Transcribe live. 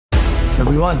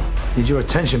Everyone, need your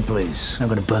attention, please. I'm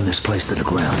gonna burn this place to the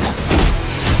ground.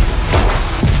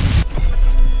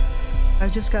 I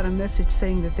just got a message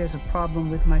saying that there's a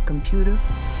problem with my computer.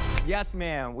 Yes,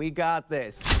 ma'am, we got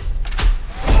this.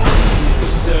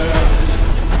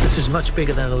 This is much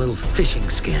bigger than a little phishing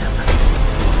scam.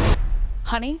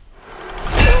 Honey?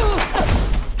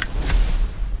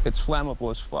 It's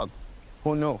flammable as fuck.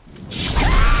 Who knew?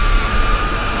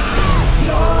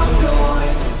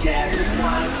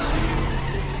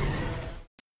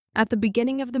 At the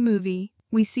beginning of the movie,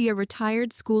 we see a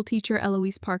retired schoolteacher,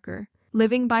 Eloise Parker,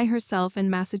 living by herself in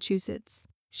Massachusetts.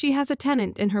 She has a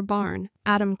tenant in her barn,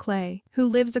 Adam Clay, who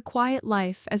lives a quiet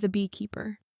life as a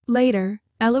beekeeper. Later,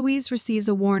 Eloise receives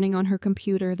a warning on her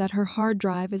computer that her hard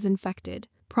drive is infected,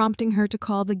 prompting her to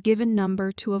call the given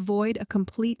number to avoid a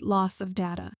complete loss of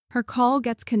data. Her call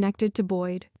gets connected to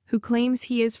Boyd, who claims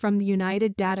he is from the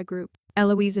United Data Group.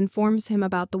 Eloise informs him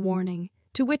about the warning,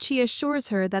 to which he assures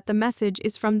her that the message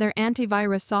is from their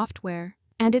antivirus software,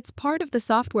 and it's part of the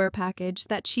software package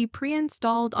that she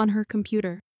pre-installed on her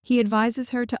computer. He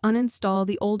advises her to uninstall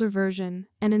the older version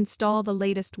and install the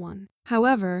latest one.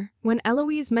 However, when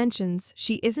Eloise mentions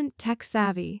she isn't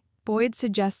tech-savvy, Boyd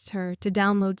suggests her to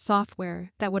download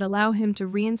software that would allow him to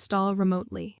reinstall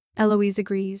remotely. Eloise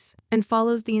agrees and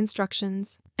follows the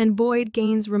instructions, and Boyd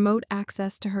gains remote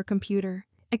access to her computer,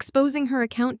 exposing her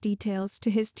account details to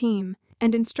his team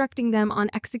and instructing them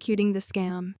on executing the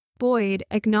scam. Boyd,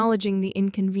 acknowledging the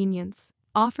inconvenience,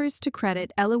 offers to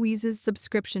credit Eloise's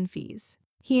subscription fees.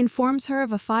 He informs her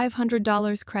of a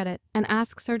 $500 credit and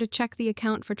asks her to check the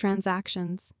account for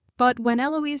transactions. But when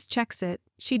Eloise checks it,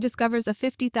 she discovers a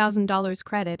 $50,000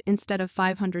 credit instead of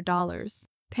 $500.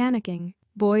 Panicking,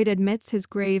 Boyd admits his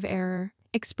grave error,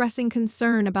 expressing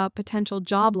concern about potential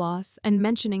job loss and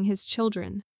mentioning his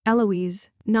children.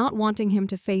 Eloise, not wanting him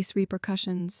to face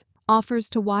repercussions, offers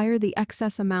to wire the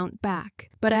excess amount back,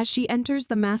 but as she enters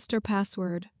the master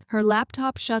password, her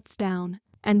laptop shuts down,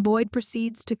 and Boyd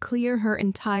proceeds to clear her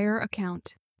entire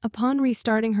account. Upon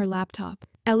restarting her laptop,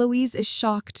 Eloise is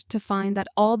shocked to find that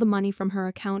all the money from her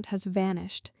account has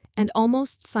vanished, and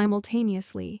almost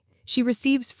simultaneously, she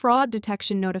receives fraud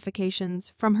detection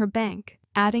notifications from her bank,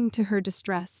 adding to her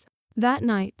distress. That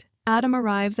night, Adam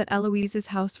arrives at Eloise's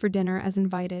house for dinner as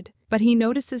invited, but he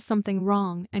notices something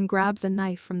wrong and grabs a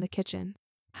knife from the kitchen.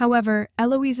 However,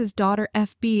 Eloise's daughter,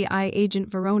 FBI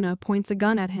agent Verona, points a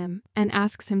gun at him and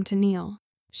asks him to kneel.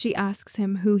 She asks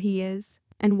him who he is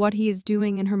and what he is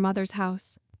doing in her mother's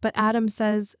house, but Adam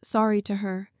says sorry to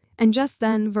her, and just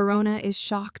then Verona is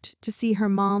shocked to see her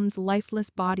mom's lifeless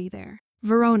body there.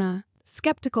 Verona,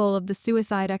 skeptical of the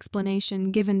suicide explanation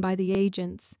given by the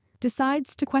agents,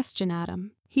 decides to question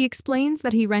Adam. He explains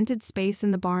that he rented space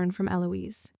in the barn from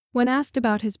Eloise. When asked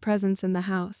about his presence in the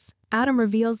house, Adam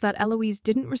reveals that Eloise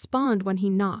didn't respond when he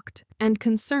knocked, and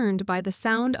concerned by the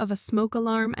sound of a smoke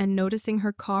alarm and noticing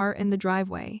her car in the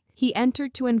driveway, he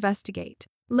entered to investigate.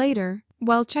 Later,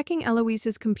 while checking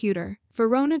Eloise's computer,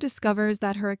 Verona discovers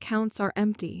that her accounts are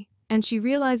empty, and she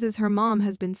realizes her mom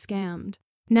has been scammed.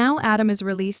 Now Adam is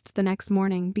released the next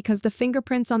morning because the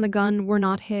fingerprints on the gun were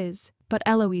not his, but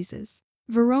Eloise's.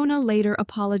 Verona later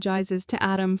apologizes to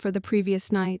Adam for the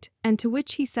previous night, and to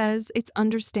which he says it's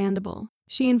understandable.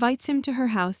 She invites him to her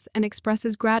house and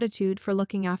expresses gratitude for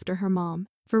looking after her mom.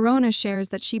 Verona shares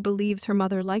that she believes her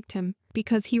mother liked him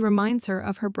because he reminds her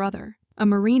of her brother, a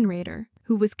Marine raider,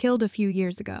 who was killed a few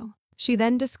years ago. She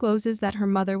then discloses that her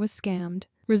mother was scammed,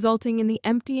 resulting in the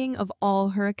emptying of all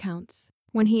her accounts.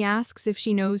 When he asks if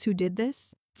she knows who did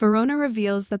this, Verona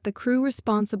reveals that the crew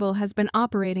responsible has been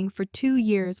operating for 2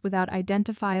 years without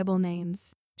identifiable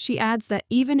names. She adds that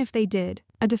even if they did,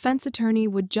 a defense attorney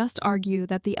would just argue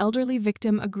that the elderly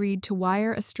victim agreed to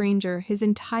wire a stranger his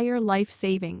entire life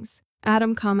savings.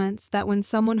 Adam comments that when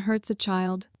someone hurts a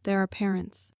child, there are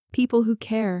parents. People who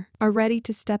care are ready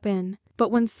to step in,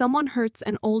 but when someone hurts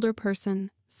an older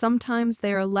person, sometimes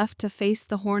they are left to face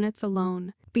the hornets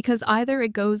alone, because either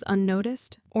it goes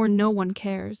unnoticed or no one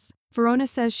cares. Verona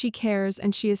says she cares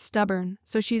and she is stubborn,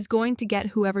 so she's going to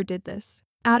get whoever did this.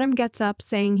 Adam gets up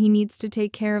saying he needs to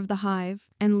take care of the hive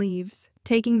and leaves,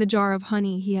 taking the jar of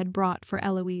honey he had brought for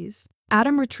Eloise.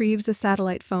 Adam retrieves a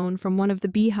satellite phone from one of the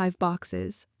beehive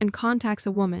boxes and contacts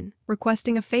a woman,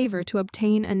 requesting a favor to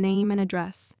obtain a name and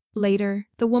address. Later,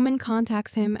 the woman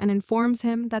contacts him and informs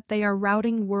him that they are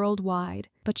routing worldwide,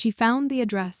 but she found the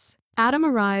address. Adam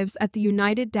arrives at the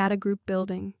United Data Group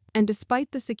building, and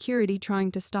despite the security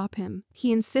trying to stop him,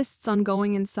 he insists on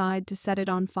going inside to set it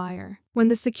on fire. When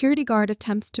the security guard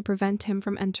attempts to prevent him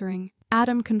from entering,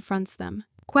 Adam confronts them,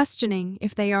 questioning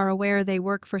if they are aware they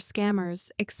work for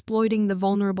scammers exploiting the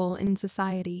vulnerable in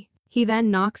society. He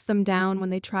then knocks them down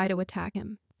when they try to attack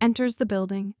him, enters the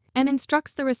building, and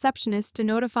instructs the receptionist to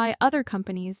notify other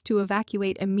companies to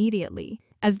evacuate immediately,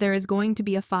 as there is going to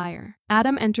be a fire.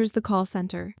 Adam enters the call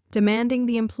center, demanding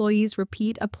the employees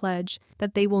repeat a pledge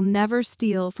that they will never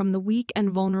steal from the weak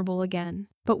and vulnerable again.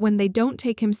 But when they don't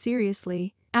take him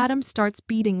seriously, Adam starts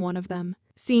beating one of them,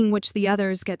 seeing which the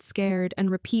others get scared and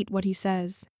repeat what he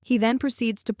says. He then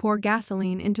proceeds to pour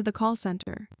gasoline into the call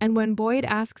center, and when Boyd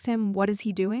asks him what is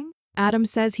he doing, Adam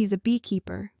says he's a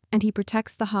beekeeper, and he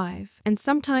protects the hive, and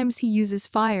sometimes he uses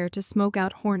fire to smoke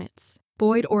out hornets.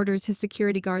 Boyd orders his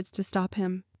security guards to stop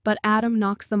him, but Adam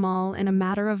knocks them all in a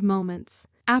matter of moments,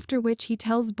 after which he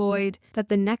tells Boyd that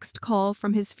the next call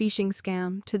from his phishing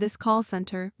scam to this call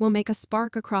center will make a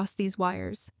spark across these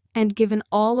wires, and given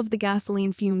all of the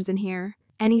gasoline fumes in here,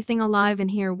 anything alive in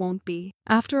here won't be.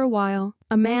 After a while,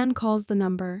 a man calls the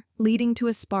number, leading to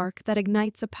a spark that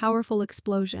ignites a powerful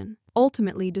explosion,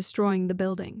 ultimately destroying the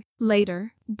building.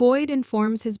 Later, Boyd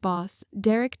informs his boss,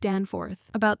 Derek Danforth,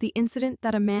 about the incident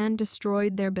that a man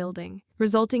destroyed their building,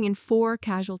 resulting in 4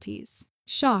 casualties.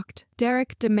 Shocked,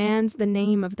 Derek demands the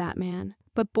name of that man,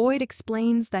 but Boyd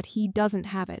explains that he doesn't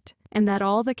have it, and that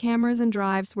all the cameras and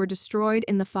drives were destroyed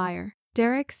in the fire.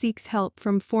 Derek seeks help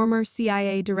from former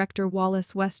CIA Director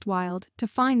Wallace Westwild to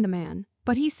find the man,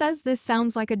 but he says this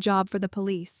sounds like a job for the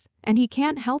police, and he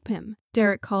can't help him.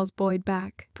 Derek calls Boyd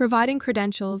back, providing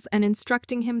credentials and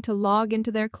instructing him to log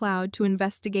into their cloud to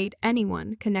investigate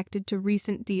anyone connected to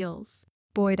recent deals.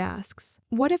 Boyd asks,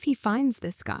 what if he finds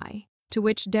this guy? To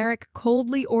which Derek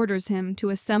coldly orders him to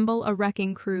assemble a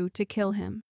wrecking crew to kill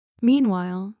him.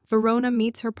 Meanwhile, Verona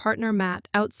meets her partner Matt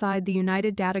outside the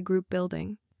United Data Group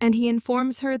building, and he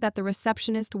informs her that the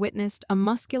receptionist witnessed a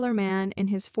muscular man in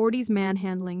his 40s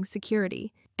manhandling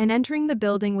security and entering the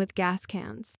building with gas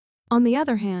cans. On the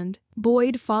other hand,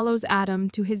 Boyd follows Adam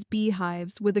to his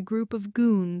beehives with a group of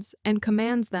goons and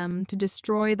commands them to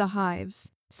destroy the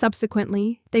hives.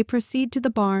 Subsequently, they proceed to the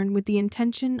barn with the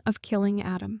intention of killing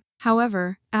Adam.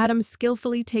 However, Adam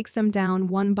skillfully takes them down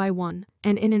one by one,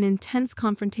 and in an intense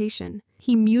confrontation,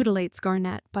 he mutilates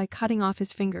Garnett by cutting off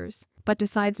his fingers, but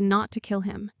decides not to kill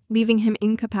him, leaving him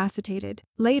incapacitated.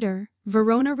 Later,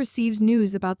 Verona receives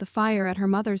news about the fire at her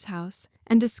mother's house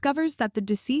and discovers that the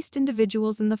deceased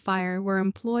individuals in the fire were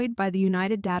employed by the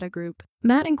United Data Group.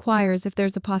 Matt inquires if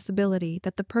there's a possibility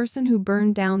that the person who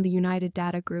burned down the United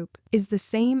Data Group is the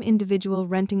same individual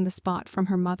renting the spot from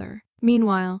her mother.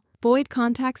 Meanwhile, Boyd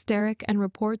contacts Derek and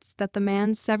reports that the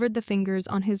man severed the fingers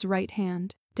on his right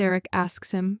hand. Derek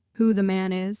asks him who the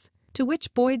man is, to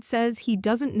which Boyd says he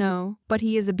doesn't know, but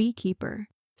he is a beekeeper.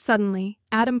 Suddenly,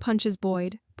 Adam punches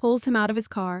Boyd, pulls him out of his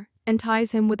car, and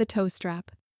ties him with a tow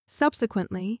strap.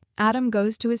 Subsequently, Adam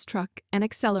goes to his truck and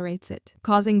accelerates it,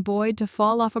 causing Boyd to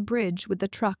fall off a bridge with the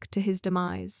truck to his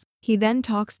demise. He then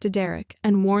talks to Derek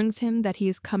and warns him that he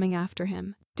is coming after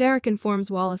him. Derek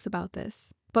informs Wallace about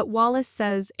this, but Wallace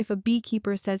says if a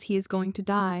beekeeper says he is going to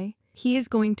die, he is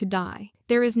going to die.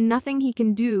 There is nothing he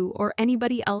can do or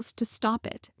anybody else to stop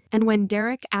it. And when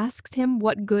Derek asks him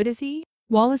what good is he,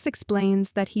 Wallace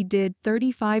explains that he did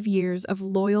 35 years of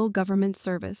loyal government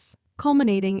service,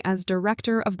 culminating as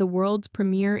director of the world's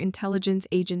premier intelligence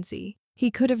agency.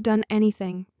 He could have done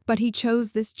anything, but he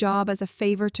chose this job as a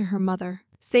favor to her mother,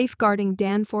 safeguarding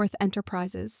Danforth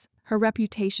Enterprises, her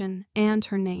reputation, and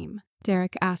her name.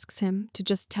 Derek asks him to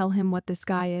just tell him what this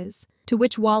guy is, to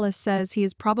which Wallace says he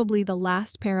is probably the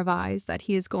last pair of eyes that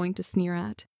he is going to sneer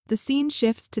at. The scene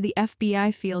shifts to the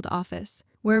FBI field office,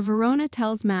 where Verona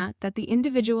tells Matt that the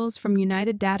individuals from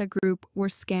United Data Group were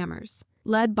scammers,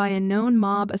 led by a known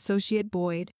mob associate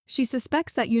Boyd. She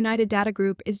suspects that United Data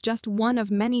Group is just one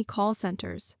of many call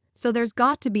centers, so there's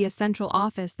got to be a central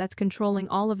office that's controlling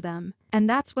all of them, and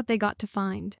that's what they got to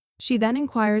find. She then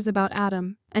inquires about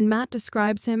Adam, and Matt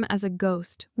describes him as a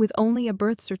ghost with only a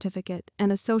birth certificate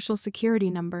and a social security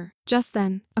number. Just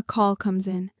then, a call comes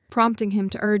in, prompting him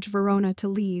to urge Verona to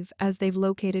leave as they've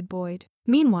located Boyd.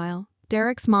 Meanwhile,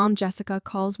 Derek's mom Jessica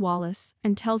calls Wallace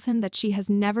and tells him that she has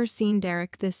never seen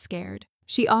Derek this scared.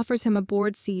 She offers him a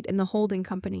board seat in the holding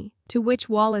company, to which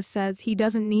Wallace says he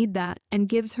doesn't need that and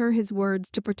gives her his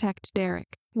words to protect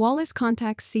Derek. Wallace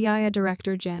contacts CIA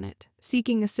Director Janet,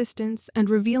 seeking assistance and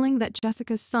revealing that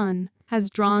Jessica's son has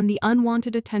drawn the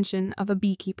unwanted attention of a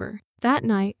beekeeper. That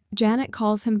night, Janet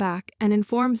calls him back and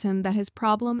informs him that his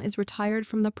problem is retired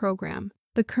from the program.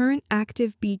 The current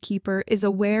active beekeeper is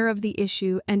aware of the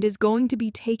issue and is going to be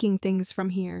taking things from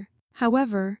here.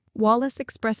 However, Wallace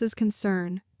expresses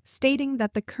concern, stating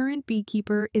that the current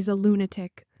beekeeper is a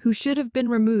lunatic who should have been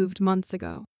removed months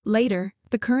ago. Later,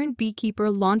 the current beekeeper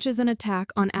launches an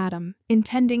attack on Adam,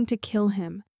 intending to kill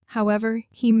him. However,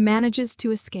 he manages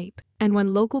to escape, and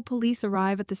when local police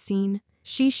arrive at the scene,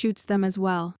 she shoots them as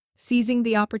well. Seizing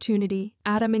the opportunity,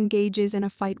 Adam engages in a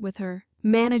fight with her,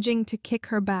 managing to kick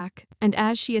her back, and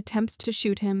as she attempts to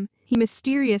shoot him, he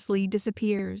mysteriously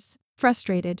disappears.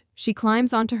 Frustrated, she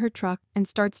climbs onto her truck and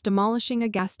starts demolishing a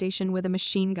gas station with a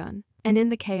machine gun. And in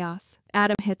the chaos,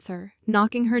 Adam hits her,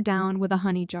 knocking her down with a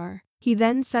honey jar. He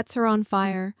then sets her on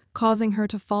fire, causing her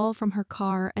to fall from her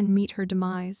car and meet her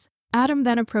demise. Adam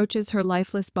then approaches her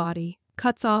lifeless body,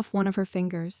 cuts off one of her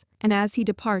fingers, and as he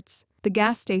departs, the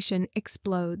gas station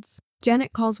explodes.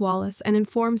 Janet calls Wallace and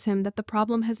informs him that the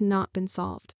problem has not been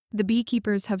solved. The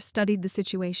beekeepers have studied the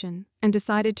situation and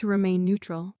decided to remain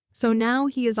neutral, so now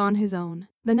he is on his own.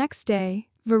 The next day,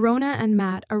 Verona and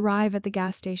Matt arrive at the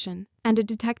gas station, and a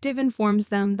detective informs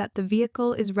them that the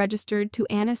vehicle is registered to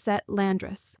Anisette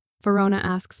Landress. Verona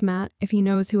asks Matt if he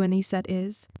knows who Anisette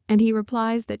is, and he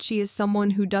replies that she is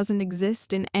someone who doesn't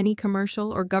exist in any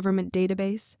commercial or government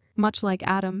database, much like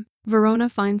Adam. Verona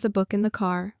finds a book in the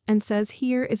car and says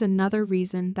here is another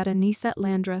reason that Anisette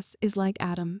Landress is like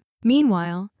Adam.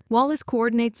 Meanwhile, Wallace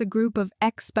coordinates a group of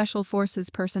ex-Special Forces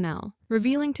personnel,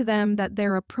 revealing to them that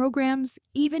there are programs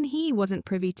even he wasn't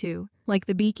privy to, like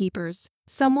the Beekeepers.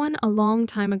 Someone a long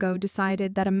time ago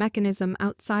decided that a mechanism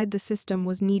outside the system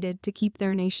was needed to keep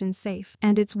their nation safe,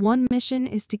 and its one mission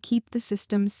is to keep the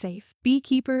system safe.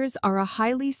 Beekeepers are a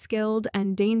highly skilled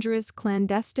and dangerous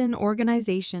clandestine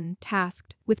organization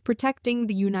tasked with protecting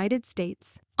the United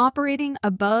States, operating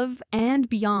above and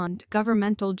beyond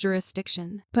governmental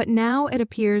jurisdiction. But now it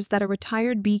appears that a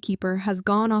retired beekeeper has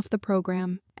gone off the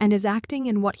program and is acting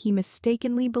in what he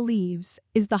mistakenly believes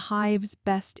is the hive's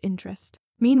best interest.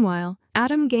 Meanwhile,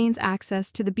 Adam gains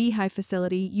access to the beehive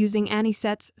facility using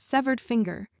Anisette's severed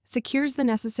finger, secures the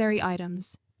necessary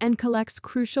items, and collects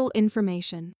crucial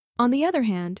information. On the other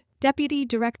hand, Deputy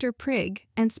Director Prigg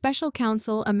and Special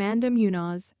Counsel Amanda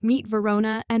Munoz meet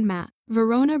Verona and Matt.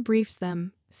 Verona briefs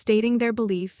them, stating their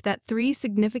belief that 3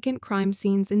 significant crime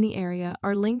scenes in the area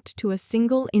are linked to a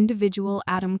single individual,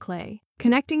 Adam Clay.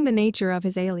 Connecting the nature of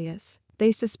his alias,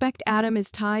 they suspect Adam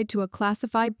is tied to a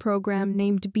classified program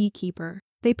named Beekeeper.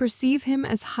 They perceive him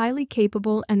as highly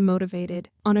capable and motivated,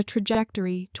 on a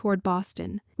trajectory toward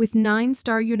Boston, with 9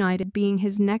 Star United being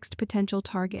his next potential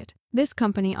target. This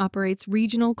company operates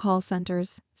regional call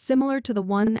centers, similar to the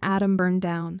one Adam burned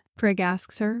down. Prigg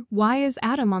asks her, why is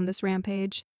Adam on this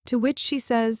rampage? To which she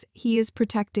says he is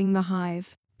protecting the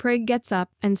hive. Prigg gets up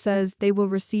and says they will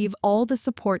receive all the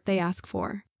support they ask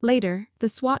for. Later, the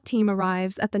SWAT team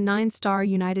arrives at the 9 Star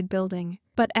United building,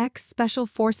 but ex-Special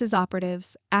Forces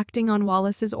operatives, acting on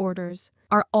Wallace's orders,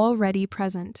 are already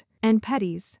present, and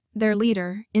Petties, their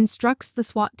leader, instructs the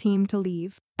SWAT team to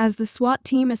leave. As the SWAT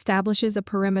team establishes a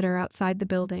perimeter outside the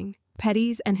building,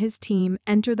 Petties and his team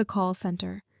enter the call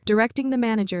center, directing the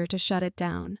manager to shut it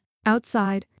down.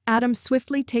 Outside, Adam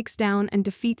swiftly takes down and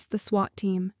defeats the SWAT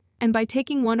team, and by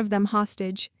taking one of them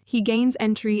hostage, he gains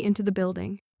entry into the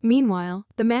building. Meanwhile,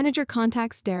 the manager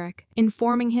contacts Derek,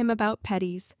 informing him about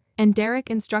Petties, and Derek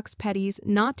instructs Petties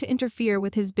not to interfere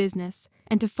with his business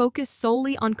and to focus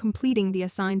solely on completing the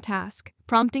assigned task,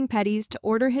 prompting Petties to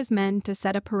order his men to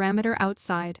set a perimeter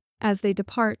outside. As they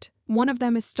depart, one of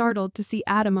them is startled to see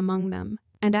Adam among them,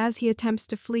 and as he attempts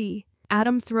to flee,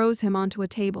 Adam throws him onto a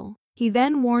table. He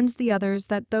then warns the others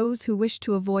that those who wish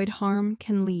to avoid harm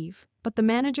can leave, but the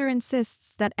manager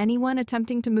insists that anyone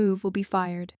attempting to move will be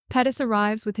fired. Pettis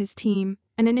arrives with his team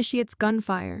and initiates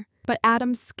gunfire, but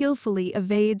Adam skillfully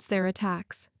evades their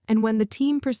attacks, and when the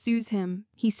team pursues him,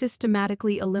 he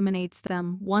systematically eliminates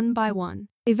them one by one.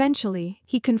 Eventually,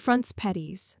 he confronts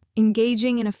Pettis,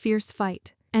 engaging in a fierce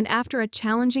fight, and after a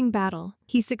challenging battle,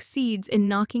 he succeeds in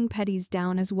knocking Pettis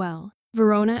down as well.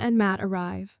 Verona and Matt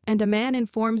arrive, and a man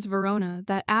informs Verona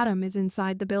that Adam is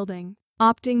inside the building.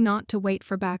 Opting not to wait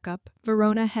for backup,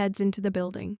 Verona heads into the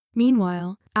building.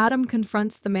 Meanwhile, Adam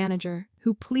confronts the manager,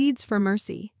 who pleads for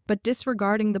mercy, but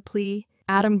disregarding the plea,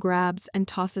 Adam grabs and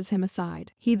tosses him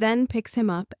aside. He then picks him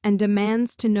up and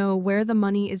demands to know where the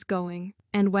money is going,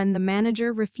 and when the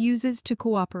manager refuses to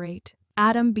cooperate,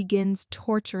 Adam begins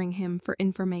torturing him for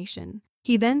information.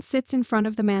 He then sits in front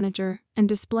of the manager and,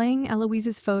 displaying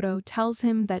Eloise's photo, tells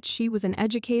him that she was an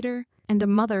educator and a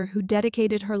mother who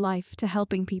dedicated her life to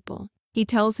helping people. He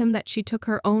tells him that she took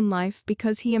her own life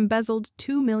because he embezzled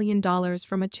 $2 million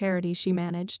from a charity she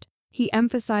managed. He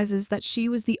emphasizes that she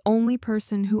was the only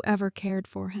person who ever cared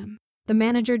for him. The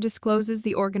manager discloses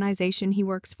the organization he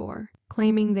works for,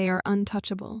 claiming they are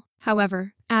untouchable.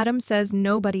 However, Adam says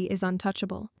nobody is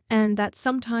untouchable, and that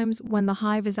sometimes when the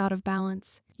hive is out of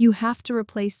balance, you have to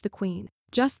replace the queen.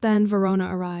 Just then,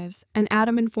 Verona arrives, and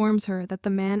Adam informs her that the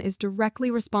man is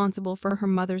directly responsible for her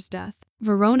mother's death.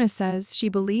 Verona says she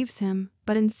believes him,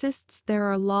 but insists there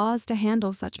are laws to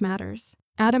handle such matters.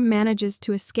 Adam manages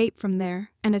to escape from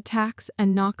there and attacks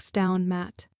and knocks down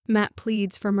Matt. Matt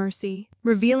pleads for mercy,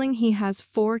 revealing he has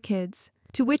 4 kids,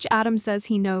 to which Adam says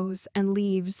he knows and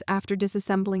leaves after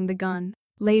disassembling the gun.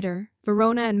 Later,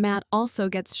 Verona and Matt also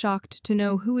gets shocked to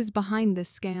know who is behind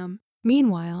this scam.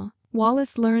 Meanwhile,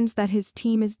 Wallace learns that his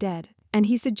team is dead, and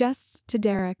he suggests to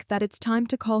Derek that it's time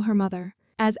to call her mother,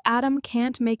 as Adam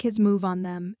can't make his move on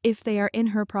them if they are in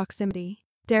her proximity.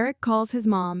 Derek calls his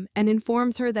mom and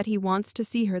informs her that he wants to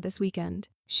see her this weekend.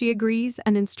 She agrees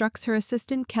and instructs her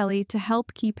assistant Kelly to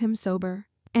help keep him sober.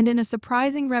 And in a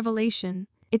surprising revelation,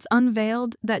 it's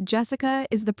unveiled that Jessica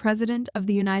is the President of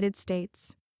the United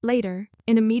States. Later,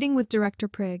 in a meeting with Director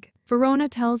Prigg, Verona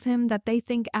tells him that they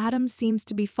think Adam seems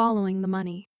to be following the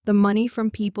money. The money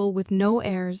from people with no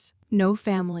heirs, no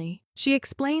family. She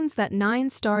explains that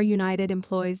 9-Star United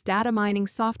employs data mining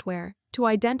software to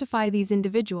identify these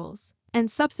individuals and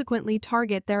subsequently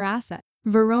target their assets.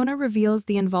 Verona reveals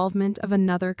the involvement of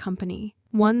another company,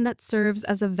 one that serves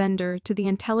as a vendor to the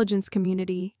intelligence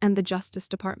community and the Justice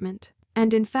Department.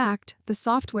 And in fact, the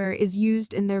software is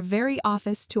used in their very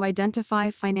office to identify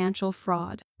financial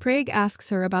fraud. Prigg asks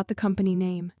her about the company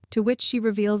name, to which she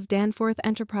reveals Danforth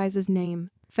Enterprises' name,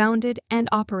 founded and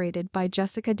operated by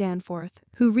Jessica Danforth,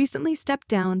 who recently stepped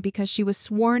down because she was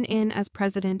sworn in as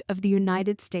President of the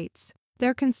United States.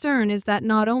 Their concern is that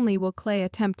not only will Clay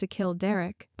attempt to kill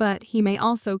Derek, but he may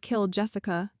also kill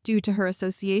Jessica due to her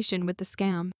association with the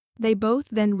scam. They both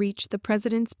then reach the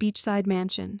president's beachside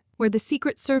mansion, where the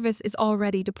Secret Service is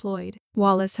already deployed.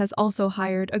 Wallace has also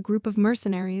hired a group of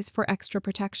mercenaries for extra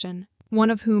protection,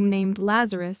 one of whom, named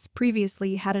Lazarus,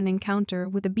 previously had an encounter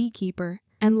with a beekeeper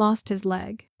and lost his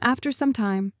leg. After some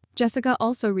time, Jessica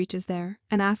also reaches there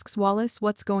and asks Wallace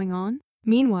what's going on.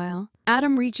 Meanwhile,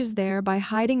 Adam reaches there by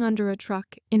hiding under a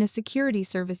truck in a security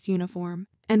service uniform,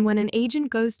 and when an agent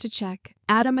goes to check,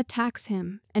 Adam attacks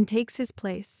him and takes his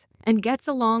place, and gets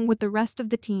along with the rest of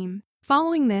the team.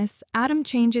 Following this, Adam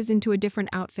changes into a different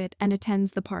outfit and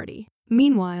attends the party.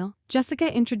 Meanwhile,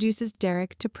 Jessica introduces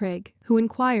Derek to Prigg, who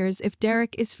inquires if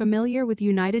Derek is familiar with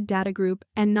United Data Group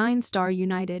and 9-Star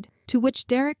United, to which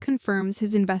Derek confirms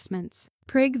his investments.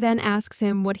 Prigg then asks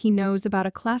him what he knows about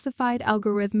a classified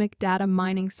algorithmic data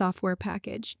mining software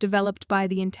package developed by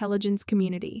the intelligence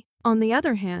community. On the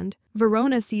other hand,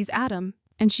 Verona sees Adam,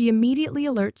 and she immediately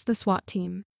alerts the SWAT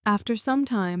team. After some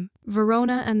time,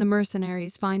 Verona and the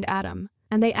mercenaries find Adam,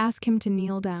 and they ask him to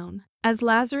kneel down. As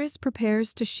Lazarus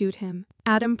prepares to shoot him,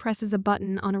 Adam presses a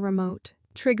button on a remote,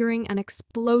 triggering an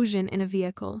explosion in a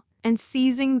vehicle. And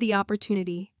seizing the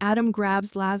opportunity, Adam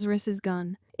grabs Lazarus's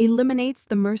gun, eliminates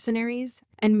the mercenaries,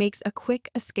 and makes a quick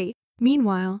escape.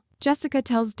 Meanwhile, Jessica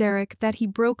tells Derek that he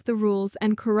broke the rules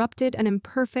and corrupted an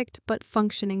imperfect but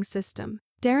functioning system.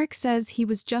 Derek says he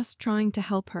was just trying to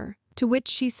help her, to which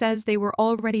she says they were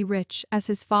already rich as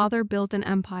his father built an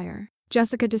empire.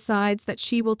 Jessica decides that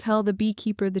she will tell the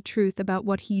beekeeper the truth about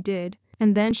what he did,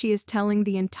 and then she is telling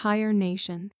the entire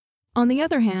nation. On the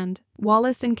other hand,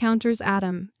 Wallace encounters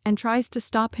Adam and tries to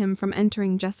stop him from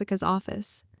entering Jessica's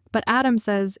office. But Adam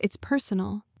says it's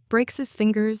personal, breaks his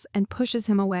fingers, and pushes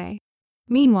him away.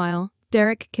 Meanwhile,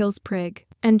 Derek kills Prigg,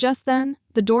 and just then,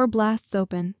 the door blasts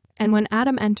open, and when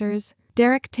Adam enters,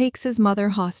 Derek takes his mother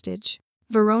hostage.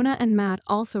 Verona and Matt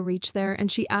also reach there,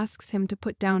 and she asks him to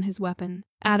put down his weapon.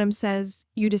 Adam says,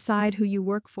 "You decide who you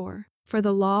work for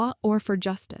the law or for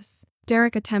justice."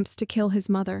 Derek attempts to kill his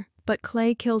mother, but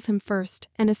Clay kills him first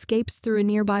and escapes through a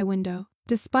nearby window.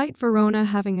 Despite Verona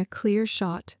having a clear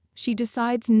shot, she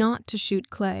decides not to shoot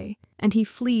Clay, and he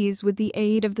flees with the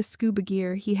aid of the scuba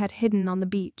gear he had hidden on the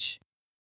beach.